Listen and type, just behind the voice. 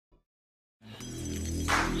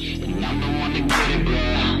And I'm the one to get it, bro.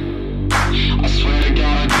 I swear to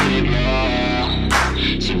God I'll get it,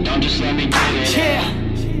 bro. So don't just let me get it.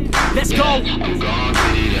 Yeah, let's go. I'm gonna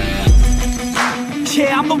get it, yeah.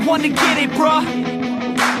 Yeah, I'm the one to get it, bro.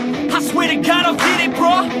 I swear to God I'll get it,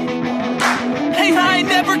 bro. Hey, I ain't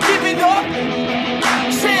never giving up.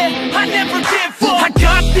 Yeah, I never give up. I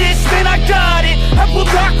got this, man, I got it. I will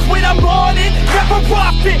not quit, I'm on it. Never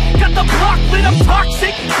off it. Got the block lit, I'm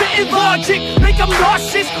toxic. Spitting logic, make them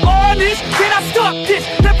nauseous. Honest, can I stop this?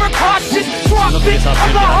 Never cautious. Drop it,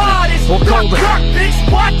 I'm the hardest. Dark bitch,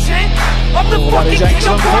 watch it. I'm the fucking king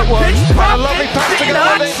of rock, bitch. Profit, spitting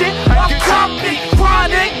hot shit. I'm topic,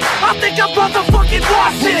 chronic. I think I'm motherfucking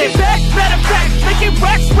lost it. Taking back, matter of fact, making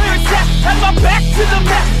racks where it's at. Had my back to the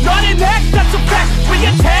mat, not an act, that's a fact. We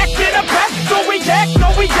attack in a back, don't react,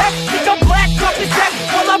 no react. Think I'm black, off his back.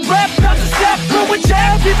 While I rap, not to step, throw a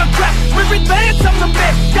jab, give a crap. We're advanced, I'm the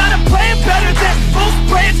man. Got a plan better than most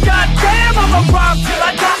brands. Goddamn, I'ma rob till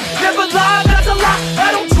I die. Never lie, that's a lie.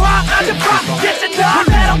 I don't try, I defy. Get to die,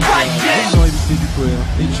 that I'm right, yeah. Ils ont évité du coup,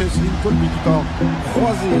 et Chase Lincoln lui qui part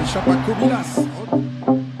croisé, échappe à Kobilas.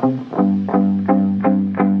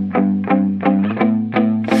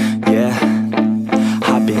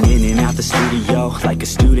 Like a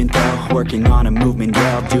student though, working on a movement,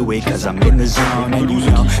 yeah, I'll do it cause I'm in the zone. And you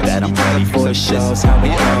know that I'm ready for the shows. How it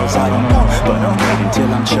goes, I don't know, but I'm waiting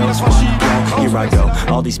till I'm chose. One go, here I go.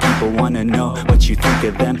 All these people wanna know what you think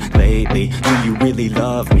of them lately. Do you really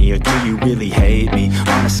love me or do you really hate me?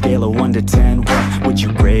 On a scale of 1 to 10, what would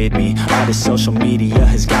you grade me? All this social media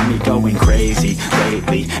has got me going crazy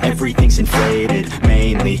lately. Everything's inflated,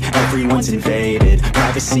 mainly everyone's invaded.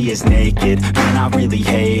 Privacy is naked, man, I really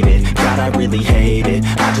hate it. God, I really hate it.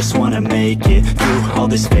 I just wanna make it through all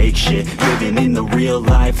this fake shit. Living in the real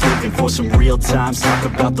life, living for some real times. Talk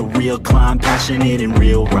about the real climb, passionate in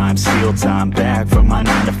real rhymes. Steal time back from my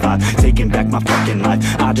 9 to 5, taking back my fucking life.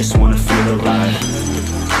 I just wanna feel alive.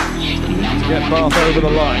 Get Bath over the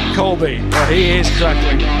line. Colby, well, he is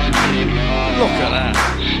crackling. Look at that.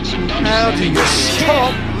 How do you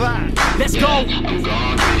stop that? Let's go.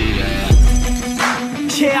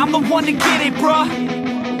 Yeah, I'm the one to get it, bro.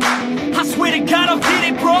 I swear to God I'll get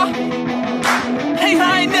it, bro. Hey,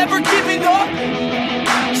 I ain't never giving up.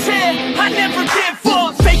 Yeah, I never give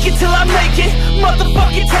up. Fake it till I make it.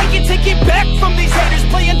 Motherfucking take it back from these haters.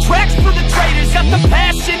 Playing tracks for the traitors. Got the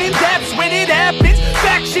passion in depths when it happens.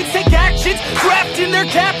 Factions take actions, drafting their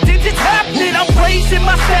captains. It's happening, I'm raising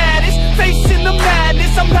my status. Facing the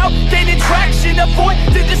madness, I'm out gaining traction. Avoid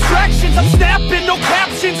the distractions, I'm snapping, no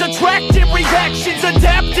captions. Attracting reactions,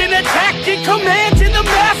 adapting, attacking, commanding the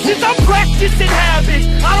masses. I'm practicing habits,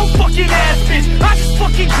 I don't fucking ask bitch. I just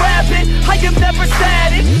fucking grab it, I am never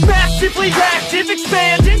static. Massively active,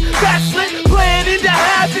 expanding, backslid, planning to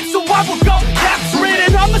have it. So I will go capture it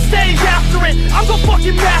and I'ma stay after it. I'm gonna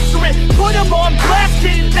fucking master it, put them on blast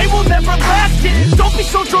it. They will never last it, don't be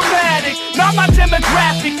so dramatic. Not my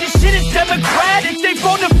demographic, this shit is democratic. They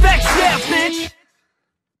vote effects, yeah bitch.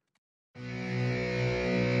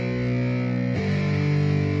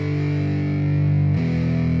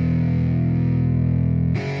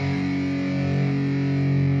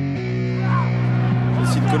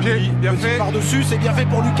 Bien fait par-dessus, c'est bien fait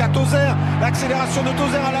pour Lucas Tozer. L'accélération de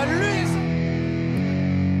Tozer à la luise.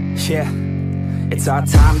 Yeah, it's our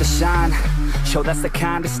time to shine. Show that's the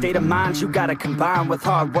kind of state of mind you gotta combine with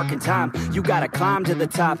hard work and time. You gotta climb to the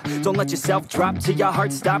top. Don't let yourself drop till your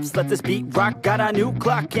heart stops. Let this beat rock. Got a new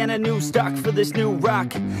clock and a new stock for this new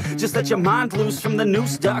rock. Just let your mind loose from the new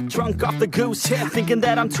stock. Drunk off the goose, yeah. Thinking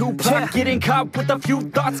that I'm too pop. Getting caught with a few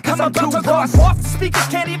thoughts cause I'm too lost. Off the speakers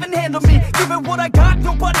can't even handle me. Give it what I got,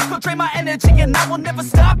 nobody's gonna drain my energy. And I will never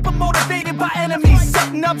stop, I'm motivated by enemies.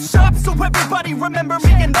 Setting up shop so everybody remember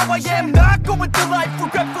me. And though I am not going through life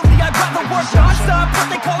regretfully, I'd rather work non-stop, what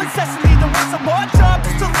they call incessantly. The rest of my job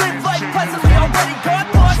just to live life pleasantly. Already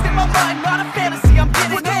got lost in my mind, not a fantasy. I'm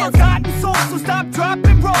getting ill, gotten soul, so stop, drop,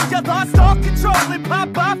 and roll. You lost all control and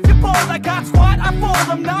pop off your ball. I got squat, I fall,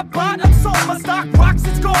 I'm not bought, I'm sold. My stock rocks,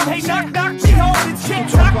 it's gold. Hey, knock, knock, she holding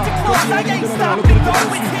shit. Rock to close, I ain't stopping. Go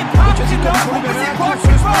with hip-hop, you know. What is it, rock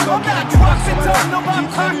and roll? I'm not dropping, don't know I'm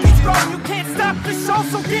cocky strong. You can't stop the show,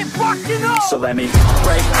 so get rocking up. So let me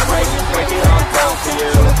break it all down for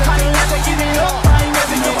you. I ain't never giving up, I ain't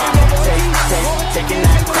never giving up. Taking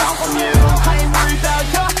that crown from you. I ain't worried about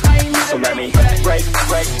you, I ain't never. So let me break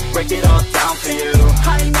it all down for you.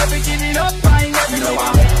 I ain't never giving up, I ain't never giving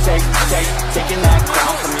up. Taking that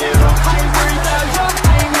crown from you. I ain't worried about you,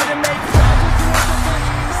 I ain't never make it.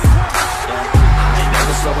 I ain't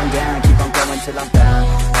never slowing down, keep on going till I'm down.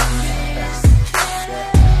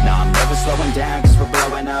 No, I'm never slowing down cause we're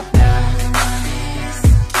blowing up now.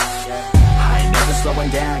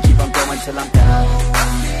 slowing down, keep on going till I'm down.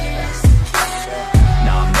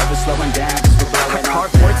 No, I'm never slowing down, cause we're blowing up.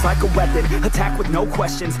 Hard words like a weapon, attack with no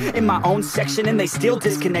questions. In my own section and they still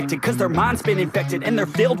disconnected, cause their mind's been infected and they're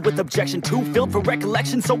filled with objection. Too filled for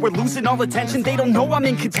recollection, so we're losing all attention. They don't know I'm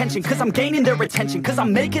in contention, cause I'm gaining their attention, cause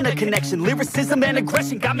I'm making a connection. Lyricism and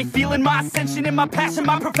aggression got me feeling my ascension. In my passion,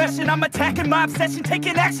 my profession, I'm attacking my obsession,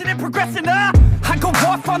 taking action and progressing. I go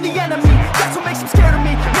off on the enemy, that's what makes them scared of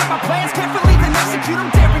me. Make my plans carefully, then execute them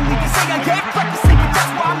daringly. They say I act recklessly, but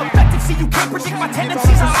that's why I'm effective. See, you can't predict my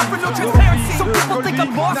tendencies, I offer no transparency. Some people think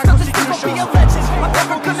I'm lost, others think I'll be a legend. I'm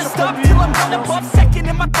never gonna stop till I'm one above second.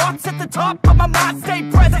 And my thoughts at the top, but my mind stay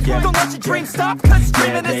present. Don't let your dreams stop, cause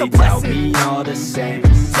dreaming is a blessing. They tell me all the same,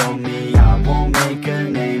 told me I won't make a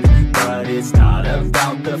name, but it's not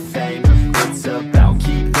about the fame, it's about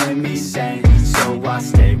keeping me sane. So I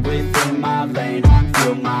stay within my lane,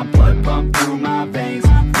 feel my blood pump through my veins,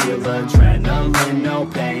 feel adrenaline, no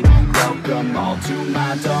pain, welcome all to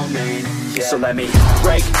my domain. So let me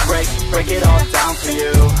break it all down for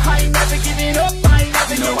you. I ain't never giving up, I ain't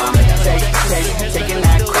never giving up. I'm taking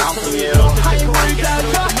that crown from you. I ain't worried about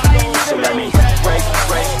you. So let me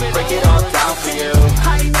break it all down for you.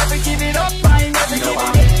 I ain't never giving up, I ain't never giving up.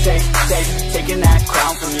 I'm taking that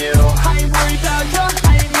crown from you. I ain't worried about you.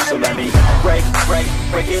 So let me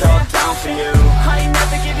break it all down for you. I ain't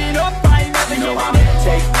never giving up, I ain't never giving up. I'm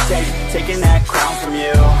taking that crown from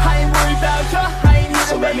you. I ain't worried about you.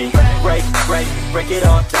 So let me break it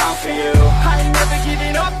all down for you. I ain't never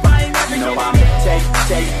giving up, I ain't never giving up.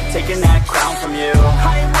 I'm taking that crown from you.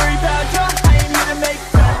 I ain't worried about you, I ain't here to make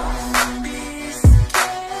friends.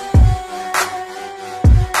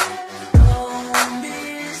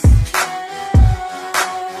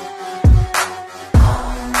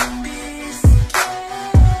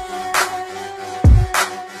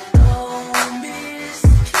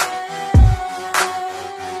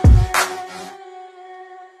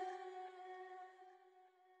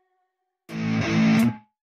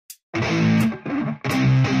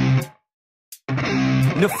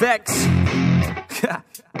 Effects.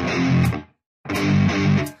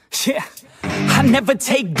 Yeah. I never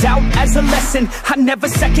take doubt as a lesson, I never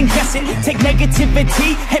second guess it. Take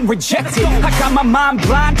negativity and reject it. I got my mind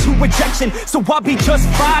blind to rejection, so I'll be just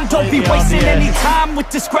fine. Don't be wasting any time with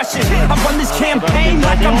discretion. I run this campaign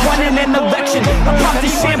like I'm running an election. I pop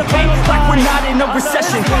this champagne like we're not in a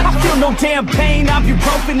recession. I feel no damn pain,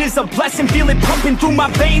 ibuprofen is a blessing. Feel it pumping through my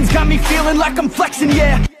veins, got me feeling like I'm flexing,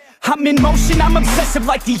 yeah. I'm in motion, I'm obsessive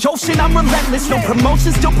like the ocean, I'm relentless. No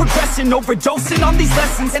promotion, still progressing, overdosing on these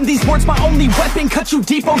lessons. And these words my only weapon, cut you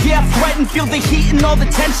deep, oh yeah, I threaten. Feel the heat and all the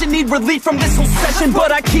tension, need relief from this whole session.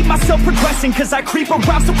 But I keep myself progressing, cause I creep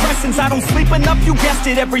around suppressants. I don't sleep enough, you guessed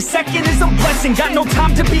it, every second is a blessing. Got no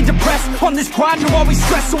time to be depressed, on this grind you're always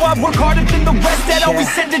stressed. So I work harder than the rest, that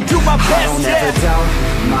always said to do my best. I don't ever doubt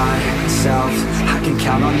myself, I can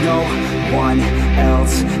count on no one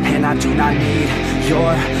else. And I do not need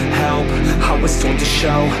your help, I was told to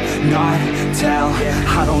show, not tell.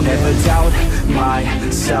 I don't ever doubt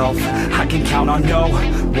myself, I can count on no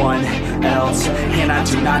one else. And I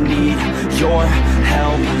do not need your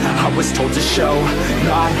help, I was told to show,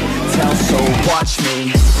 not tell. So watch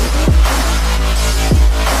me.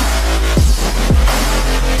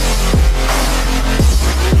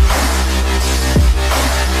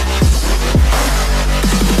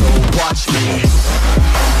 So watch me.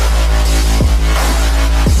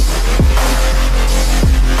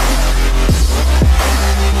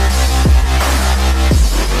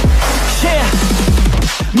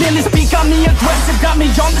 Man, this beat got me aggressive, got me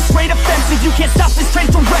on the straight offensive. You can't stop this train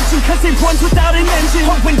direction, cause it runs without an engine.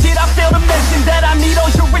 But when did I fail to mention that I need all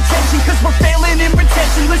your attention? Cause we're failing in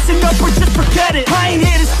retention, listen up or just forget it. I ain't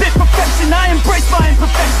here to spit perfection, I embrace my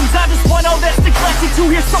imperfections. I just want all that's neglected to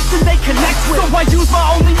hear something they connect with. So I use my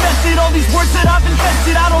only method, all these words that I've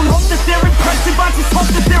invested. I don't hope that they're impressive, I just hope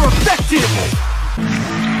that they're effective.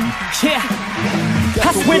 Yeah,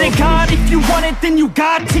 I swear to God, if you want it, then you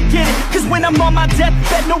got to get it. Cause when I'm on my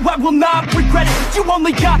deathbed, no, I will not regret it. You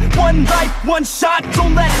only got one life, one shot,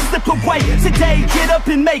 don't let it slip away. Today, get up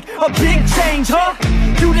and make a big change, huh?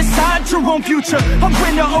 You decide your own future, a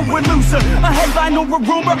winner or a loser, a headline or a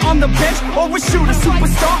rumor, on the bench or a shooter,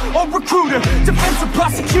 superstar or recruiter, defensive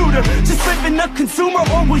prosecutor, just living a consumer,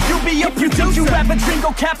 or will you be a producer? If you think you have a dream,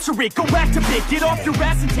 go capture it, go activate, get off your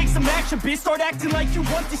ass and take some action, bitch. Start acting like you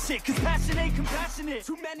want this shit, cause passion ain't compassionate.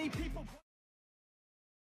 Too many people